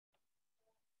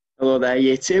Hello there,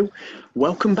 year two.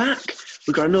 Welcome back.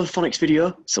 We've got another phonics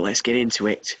video, so let's get into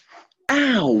it.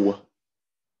 Ow!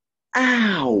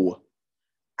 Ow!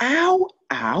 Ow!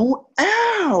 Ow!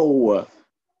 Ow!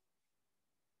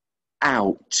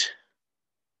 Out.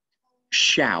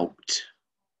 Shout.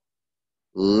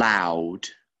 Loud.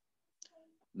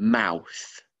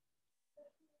 Mouth.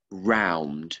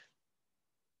 Round.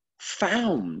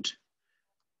 Found.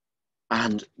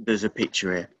 And there's a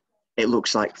picture here. It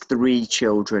looks like 3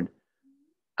 children,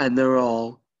 and they're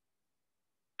all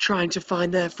trying to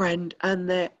find their friend, and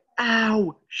they're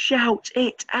ow, shout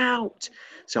it out.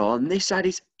 So on this side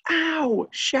is ow,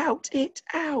 shout it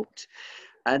out.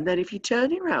 And then if you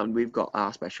turn it around, we've got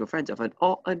our special friends of an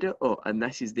O and a O, and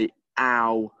this is the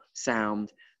ow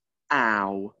sound.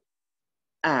 Ow,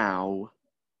 ow,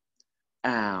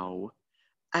 ow,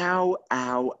 ow,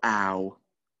 ow, ow.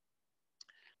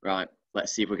 Right,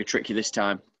 let's see if we can trick you this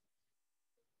time.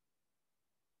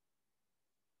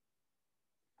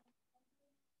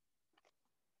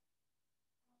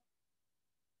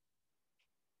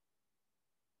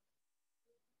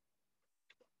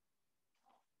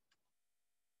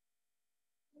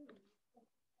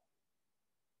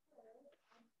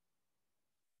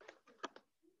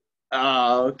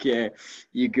 Oh, okay.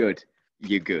 You're good.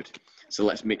 You're good. So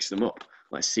let's mix them up.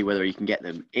 Let's see whether you can get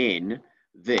them in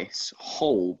this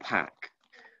whole pack.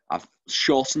 I've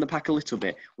shortened the pack a little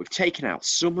bit. We've taken out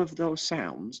some of those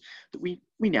sounds that we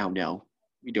now know.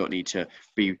 We don't need to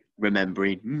be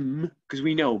remembering because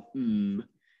we know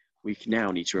We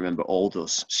now need to remember all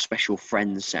those special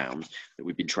friend sounds that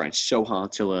we've been trying so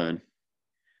hard to learn.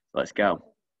 Let's go.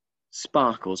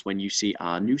 Sparkles when you see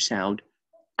our new sound,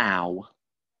 ow.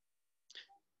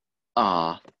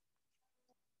 Ah,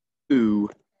 oo,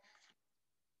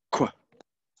 qu,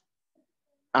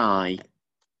 I,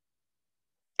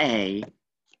 a,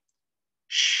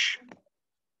 sh,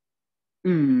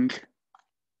 ng,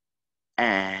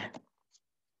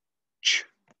 ch,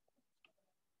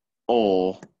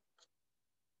 or,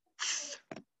 th,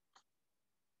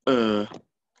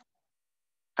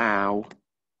 ow,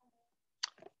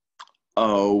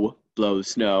 oh, blow the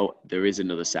snow. There is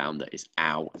another sound that is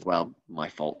ow as well. My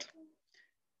fault.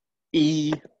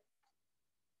 E,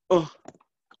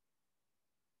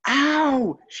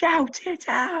 ow, shout it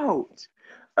out.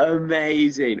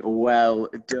 Amazing, well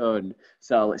done.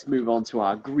 So let's move on to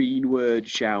our green word,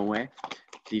 shall we?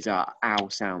 These are ow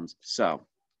sounds. So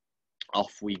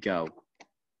off we go.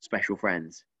 Special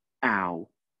friends. Ow.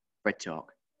 Fred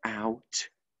talk. Out.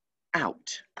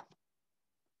 Out.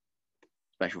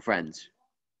 Special friends.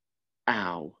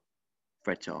 Ow.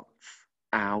 Fred talk.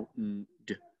 Found.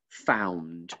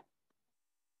 Found.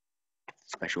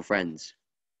 Special friends.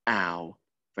 Ow.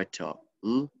 Fred talk.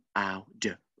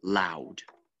 Loud. Loud.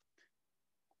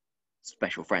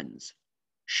 Special friends.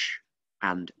 Sh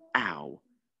and ow.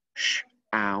 Sh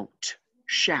out.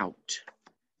 Shout.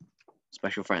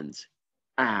 Special friends.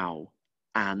 Ow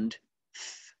and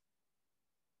th.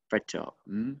 Fred talk.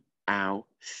 Ow,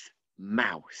 th.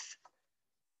 Mouth.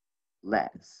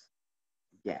 Let's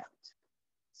get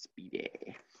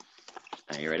speedy.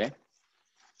 Are you ready?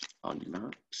 On your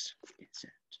marks, get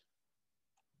set.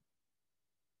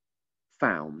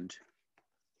 Found.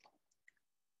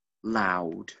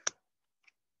 Loud.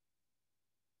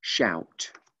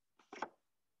 Shout.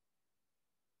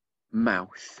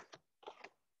 Mouth.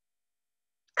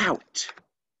 Out.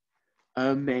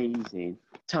 Amazing.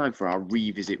 Time for our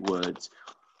revisit words.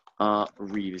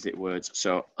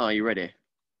 So, are you ready?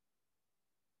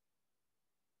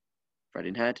 Fred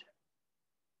in head.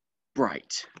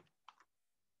 Bright.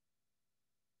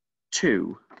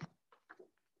 2.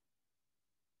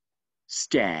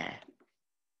 Stare.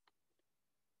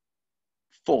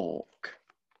 Fork.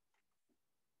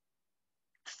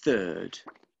 3rd.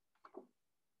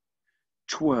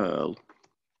 Twirl.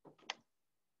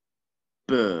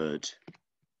 Bird.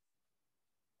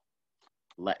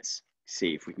 Let's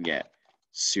see if we can get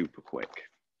super quick.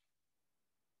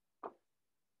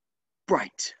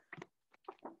 Bright.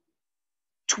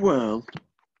 Twirl.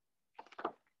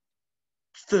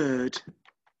 3rd.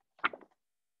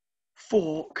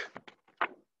 Fork.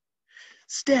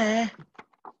 Stare.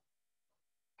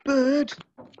 Bird.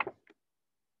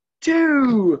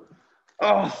 2.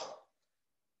 Oh,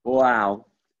 wow.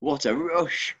 What a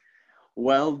rush.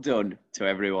 Well done to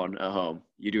everyone at home.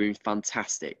 You're doing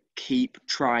fantastic. Keep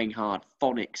trying hard.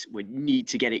 Phonics, we need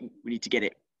to get it. We need to get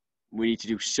it. We need to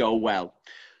do so well.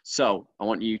 So I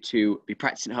want you to be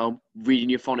practicing at home, reading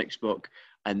your phonics book,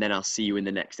 and then I'll see you in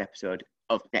the next episode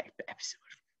of it's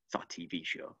our TV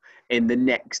show. In the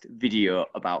next video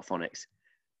about phonics.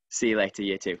 See you later,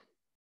 year 2.